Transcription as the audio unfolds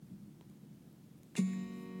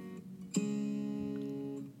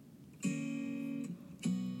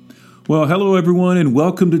Well, hello everyone, and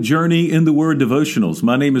welcome to Journey in the Word Devotionals.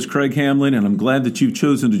 My name is Craig Hamlin, and I'm glad that you've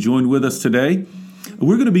chosen to join with us today.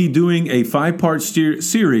 We're going to be doing a 5-part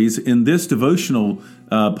series in this devotional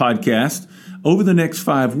podcast over the next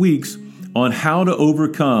 5 weeks on how to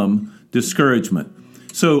overcome discouragement.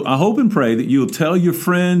 So I hope and pray that you'll tell your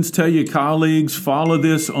friends, tell your colleagues, follow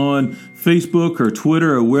this on Facebook or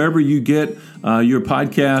Twitter or wherever you get your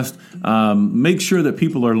podcast. Make sure that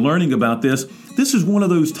people are learning about this. This is one of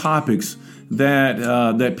those topics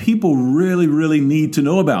that people really need to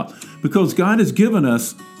know about, because God has given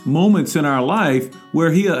us moments in our life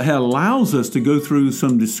where He allows us to go through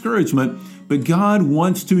some discouragement, but God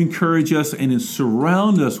wants to encourage us and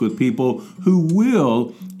surround us with people who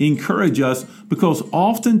will encourage us, because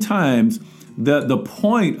oftentimes the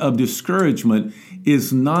point of discouragement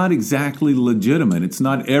is not exactly legitimate. It's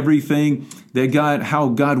not everything that how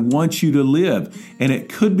God wants you to live. And it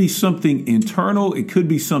could be something internal, it could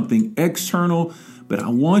be something external. But I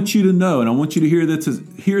want you to know, and I want you to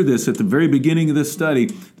hear this at the very beginning of this study,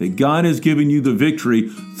 that God has given you the victory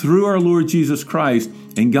through our Lord Jesus Christ.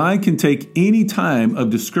 And God can take any time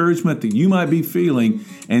of discouragement that you might be feeling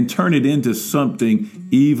and turn it into something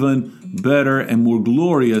even better and more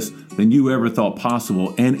glorious than you ever thought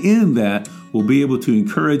possible. And in that, we'll be able to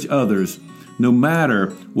encourage others no matter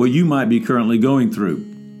what you might be currently going through.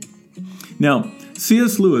 Now,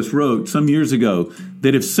 C.S. Lewis wrote some years ago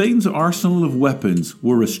that if Satan's arsenal of weapons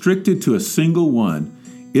were restricted to a single one,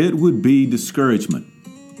 it would be discouragement.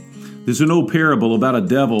 There's an old parable about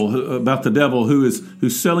the devil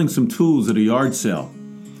who's selling some tools at a yard sale.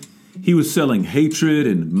 He was selling hatred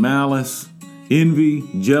and malice, envy,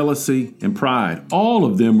 jealousy, and pride. All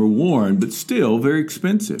of them were worn, but still very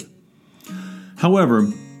expensive. However,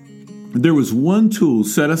 there was one tool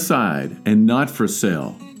set aside and not for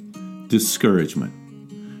sale: discouragement.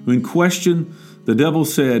 When questioned, the devil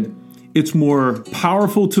said, "It's more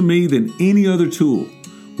powerful to me than any other tool.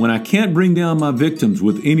 When I can't bring down my victims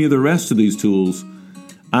with any of the rest of these tools,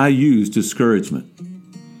 I use discouragement."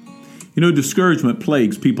 You know, discouragement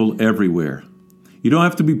plagues people everywhere. You don't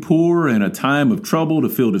have to be poor in a time of trouble to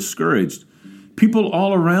feel discouraged. People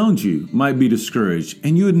all around you might be discouraged,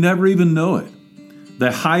 and you would never even know it.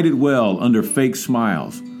 They hide it well under fake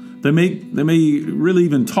smiles. They may really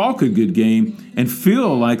even talk a good game and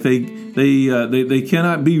feel like they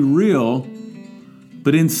cannot be real,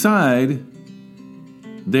 but inside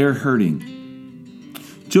they're hurting.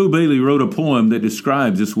 Joe Bailey wrote a poem that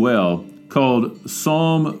describes this well, called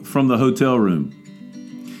 "Psalm from the Hotel Room."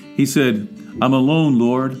 He said, "I'm alone,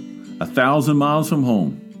 Lord, 1,000 miles from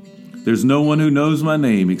home. There's no one who knows my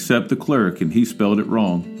name except the clerk, and he spelled it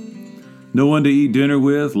wrong. No one to eat dinner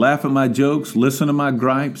with, laugh at my jokes, listen to my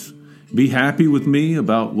gripes, be happy with me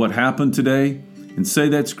about what happened today, and say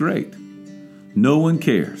that's great. No one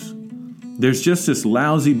cares. There's just this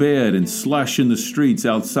lousy bed and slush in the streets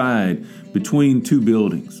outside between two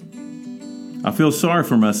buildings. I feel sorry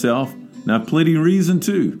for myself, and I've plenty of reason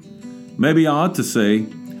to. Maybe I ought to say,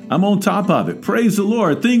 I'm on top of it. Praise the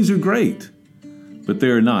Lord, things are great. But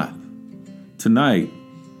they're not. Tonight,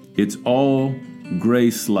 it's all gray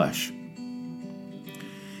slush."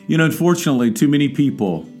 You know, unfortunately, too many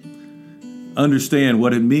people understand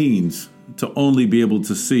what it means to only be able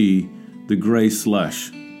to see the gray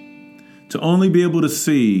slush, to only be able to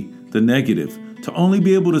see the negative, to only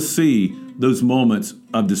be able to see those moments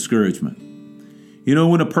of discouragement. You know,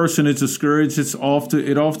 when a person is discouraged,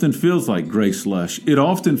 it often feels like gray slush. It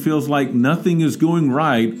often feels like nothing is going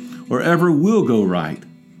right or ever will go right.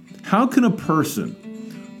 How can a person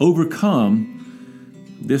overcome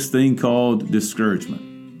this thing called discouragement?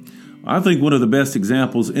 I think one of the best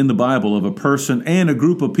examples in the Bible of a person and a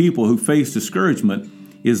group of people who face discouragement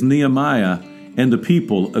is Nehemiah and the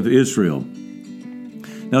people of Israel.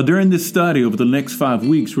 Now, during this study over the next 5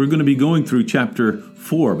 weeks, we're going to be going through chapter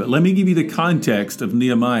 4, but let me give you the context of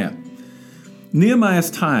Nehemiah. Nehemiah's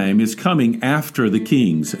time is coming after the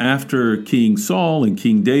kings, after King Saul and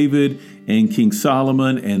King David and King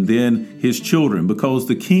Solomon and then his children, because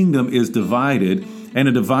the kingdom is divided, and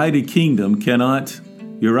a divided kingdom cannot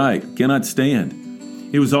stand.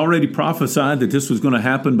 It was already prophesied that this was going to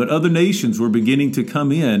happen, but other nations were beginning to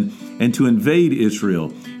come in and to invade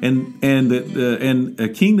Israel. And a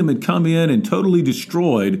kingdom had come in and totally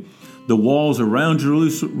destroyed the walls around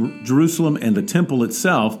Jerusalem and the temple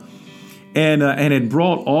itself, and had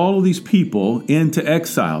brought all of these people into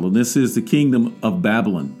exile. And this is the kingdom of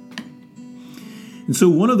Babylon. And so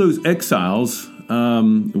one of those exiles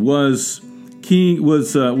was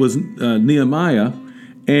Nehemiah.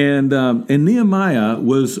 And Nehemiah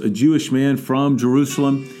was a Jewish man from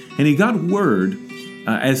Jerusalem, and he got word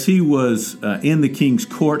as he was in the king's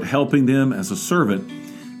court helping them as a servant,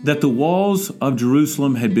 that the walls of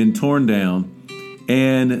Jerusalem had been torn down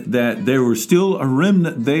and that there was still a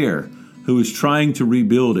remnant there who was trying to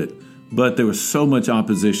rebuild it, but there was so much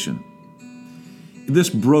opposition. This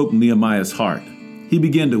broke Nehemiah's heart. He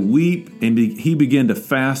began to weep and he began to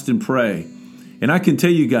fast and pray. And I can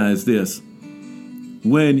tell you guys this,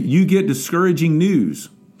 when you get discouraging news,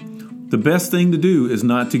 the best thing to do is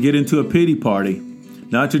not to get into a pity party,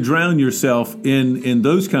 not to drown yourself in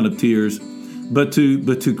those kind of tears, but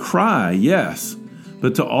to cry, yes,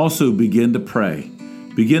 but to also begin to pray,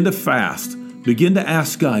 begin to fast, begin to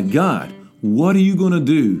ask God, what are you going to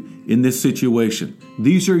do in this situation?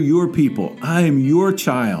 These are your people. I am your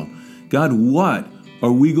child. God, what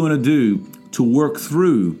are we going to do to work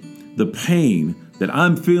through the pain that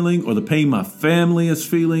I'm feeling or the pain my family is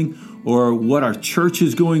feeling or what our church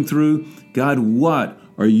is going through? God, what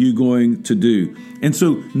are you going to do? And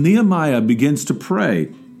so Nehemiah begins to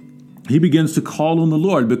pray. He begins to call on the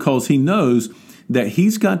Lord because he knows that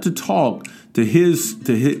he's got to talk to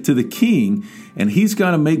the king, and he's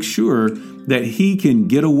got to make sure that he can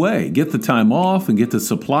get away, get the time off, and get the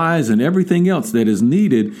supplies and everything else that is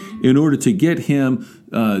needed in order to get him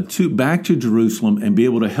back to Jerusalem and be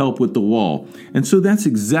able to help with the wall. And so that's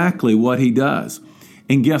exactly what he does.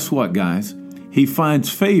 And guess what, guys? He finds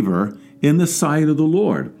favor in the sight of the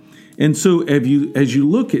Lord. And so as you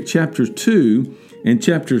look at chapter 2 and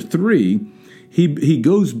chapter 3, he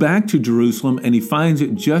goes back to Jerusalem and he finds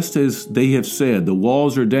it just as they have said. The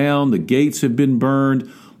walls are down, the gates have been burned,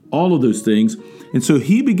 all of those things. And so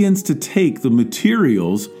he begins to take the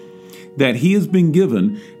materials that he has been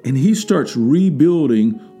given and he starts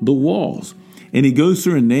rebuilding the walls. And he goes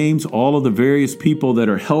through and names all of the various people that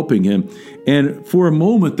are helping him. And for a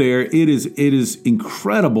moment there, it is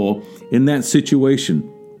incredible in that situation.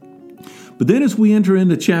 But then as we enter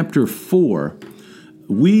into chapter 4,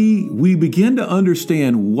 we begin to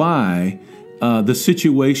understand why the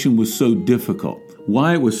situation was so difficult,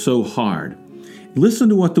 why it was so hard. Listen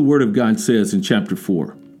to what the Word of God says in chapter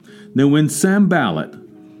 4. Now, when Sanballat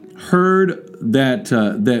heard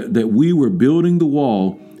that we were building the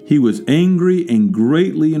wall, he was angry and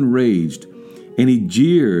greatly enraged, and he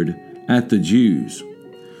jeered at the Jews.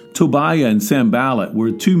 Tobiah and Sanballat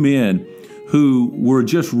were two men who were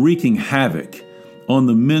just wreaking havoc on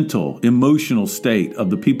the mental, emotional state of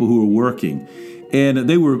the people who were working. And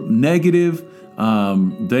they were negative.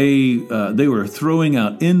 They were throwing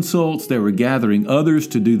out insults. They were gathering others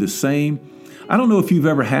to do the same. I don't know if you've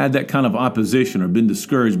ever had that kind of opposition or been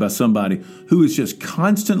discouraged by somebody who is just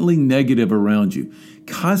constantly negative around you,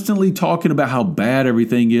 constantly talking about how bad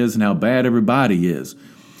everything is and how bad everybody is.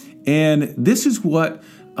 And this is what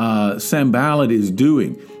Sanballat is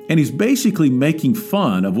doing. And he's basically making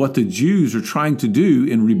fun of what the Jews are trying to do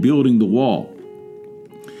in rebuilding the wall.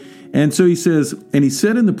 And so he says, and he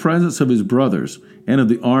said in the presence of his brothers and of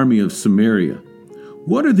the army of Samaria,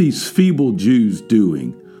 "What are these feeble Jews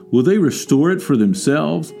doing? Will they restore it for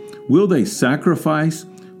themselves? Will they sacrifice?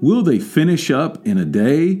 Will they finish up in a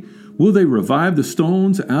day? Will they revive the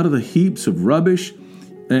stones out of the heaps of rubbish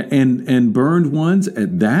and burned ones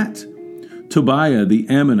at that?" Tobiah the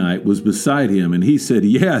Ammonite was beside him, and he said,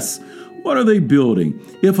 "Yes, what are they building?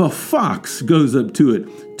 If a fox goes up to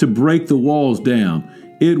it to break the walls down,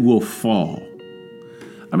 it will fall."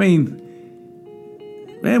 I mean,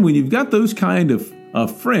 man, when you've got those kind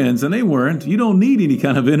of friends, and they weren't, you don't need any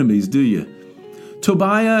kind of enemies, do you?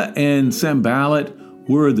 Tobiah and Sanballat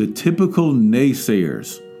were the typical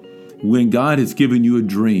naysayers when God has given you a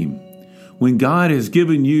dream, when God has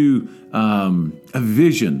given you a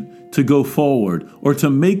vision to go forward or to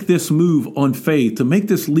make this move on faith, to make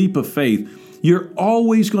this leap of faith. You're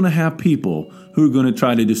always going to have people who are going to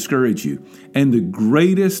try to discourage you. And the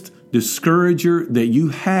greatest discourager that you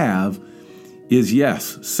have is,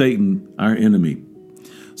 yes, Satan, our enemy.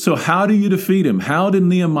 So how do you defeat him? How did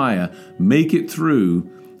Nehemiah make it through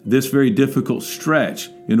this very difficult stretch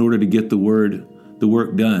in order to get the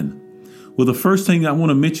work done? Well, the first thing I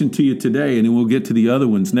want to mention to you today, and then we'll get to the other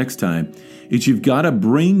ones next time, is you've got to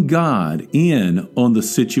bring God in on the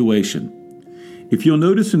situation. If you'll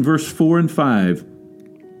notice in verse 4 and 5,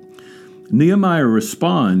 Nehemiah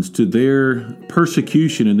responds to their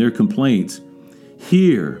persecution and their complaints.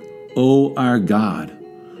 "Hear, O our God,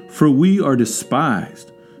 for we are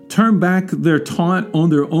despised. Turn back their taunt on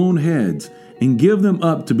their own heads and give them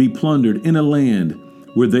up to be plundered in a land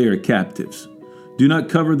where they are captives. Do not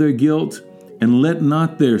cover their guilt, and let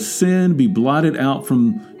not their sin be blotted out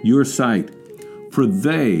from your sight, for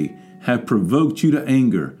they have provoked you to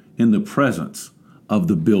anger in the presence of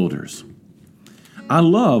the builders." I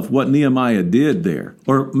love what Nehemiah did there,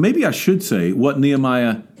 or maybe I should say what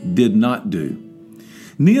Nehemiah did not do.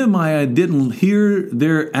 Nehemiah didn't hear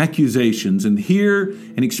their accusations and hear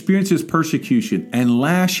and experience his persecution and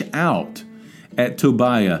lash out at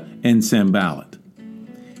Tobiah and Sanballat.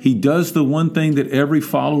 He does the one thing that every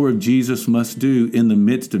follower of Jesus must do in the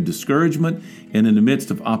midst of discouragement and in the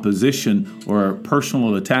midst of opposition or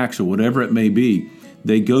personal attacks or whatever it may be.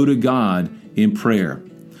 They go to God in prayer.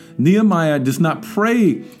 Nehemiah does not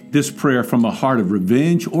pray this prayer from a heart of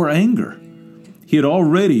revenge or anger. He had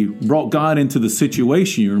already brought God into the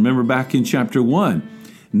situation. You remember back in chapter 1,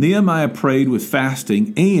 Nehemiah prayed with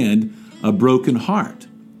fasting and a broken heart.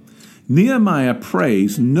 Nehemiah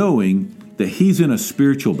prays knowing that he's in a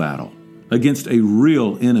spiritual battle against a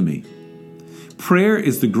real enemy. Prayer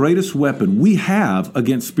is the greatest weapon we have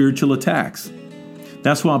against spiritual attacks.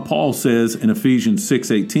 That's why Paul says in Ephesians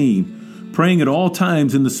 6:18, praying at all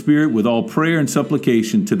times in the Spirit with all prayer and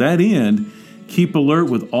supplication. To that end, keep alert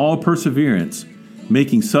with all perseverance,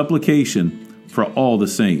 making supplication for all the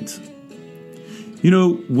saints. You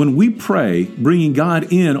know, when we pray, bringing God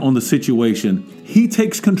in on the situation, He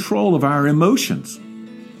takes control of our emotions.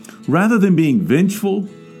 Rather than being vengeful,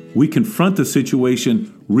 we confront the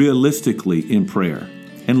situation realistically in prayer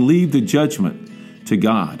and leave the judgment to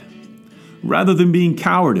God. Rather than being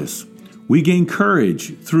cowardice, we gain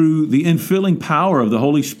courage through the infilling power of the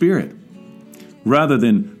Holy Spirit. Rather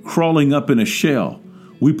than crawling up in a shell,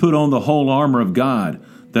 we put on the whole armor of God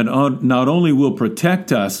that not only will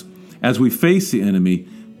protect us as we face the enemy,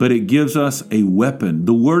 but it gives us a weapon,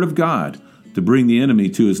 the Word of God, to bring the enemy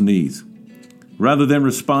to his knees. Rather than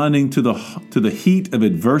responding to the heat of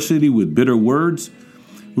adversity with bitter words,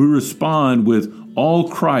 we respond with all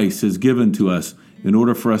Christ has given to us in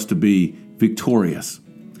order for us to be victorious.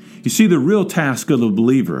 You see, the real task of the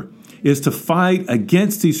believer is to fight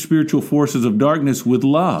against these spiritual forces of darkness with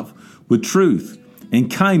love, with truth,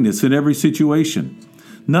 and kindness in every situation,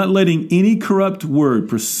 not letting any corrupt word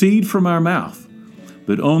proceed from our mouth,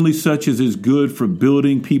 but only such as is good for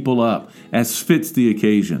building people up, as fits the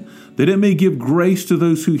occasion, that it may give grace to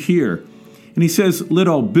those who hear. And he says, let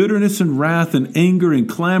all bitterness and wrath and anger and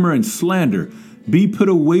clamor and slander be put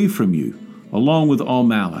away from you, along with all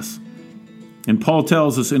malice. And Paul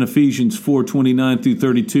tells us in Ephesians 4:29 through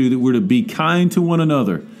 32 that we're to be kind to one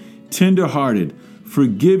another, tender-hearted,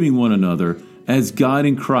 forgiving one another, as God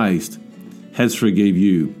in Christ has forgave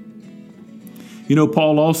you. You know,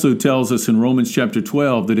 Paul also tells us in Romans chapter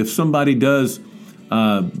 12 that if somebody does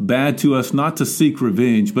bad to us, not to seek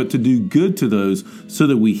revenge, but to do good to those so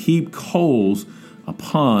that we heap coals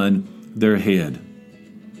upon their head.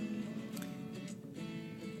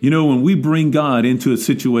 You know, when we bring God into a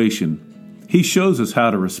situation, He shows us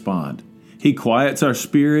how to respond. He quiets our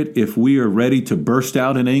spirit if we are ready to burst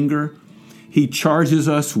out in anger. He charges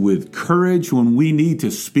us with courage when we need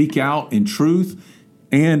to speak out in truth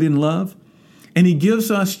and in love. And He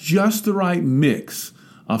gives us just the right mix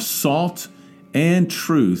of salt and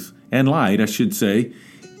truth and light, I should say,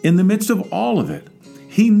 in the midst of all of it.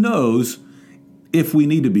 He knows if we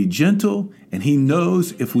need to be gentle, and He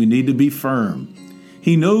knows if we need to be firm.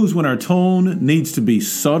 He knows when our tone needs to be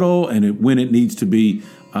subtle and when it needs to be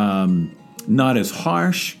not as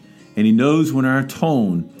harsh. And He knows when our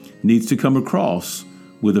tone needs to come across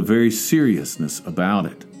with a very seriousness about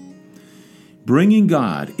it. Bringing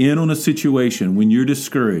God in on a situation when you're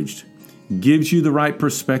discouraged gives you the right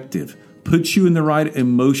perspective, puts you in the right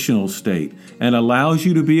emotional state, and allows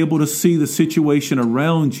you to be able to see the situation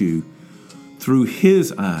around you through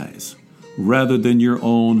His eyes rather than your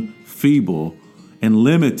own feeble and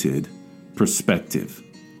limited perspective.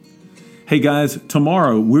 Hey guys,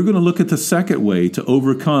 tomorrow we're going to look at the second way to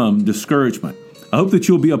overcome discouragement. I hope that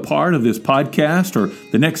you'll be a part of this podcast or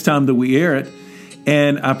the next time that we air it.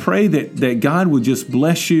 And I pray that God would just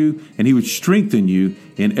bless you and He would strengthen you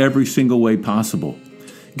in every single way possible.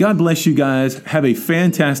 God bless you guys. Have a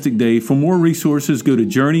fantastic day. For more resources, go to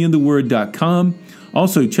journeyintheword.com.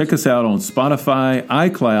 Also, check us out on Spotify,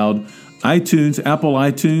 iCloud, iTunes, Apple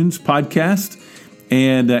iTunes podcast,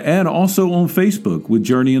 and also on Facebook with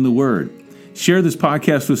Journey in the Word. Share this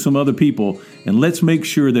podcast with some other people, and let's make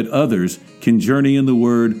sure that others can journey in the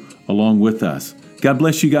Word along with us. God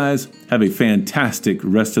bless you guys. Have a fantastic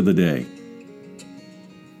rest of the day.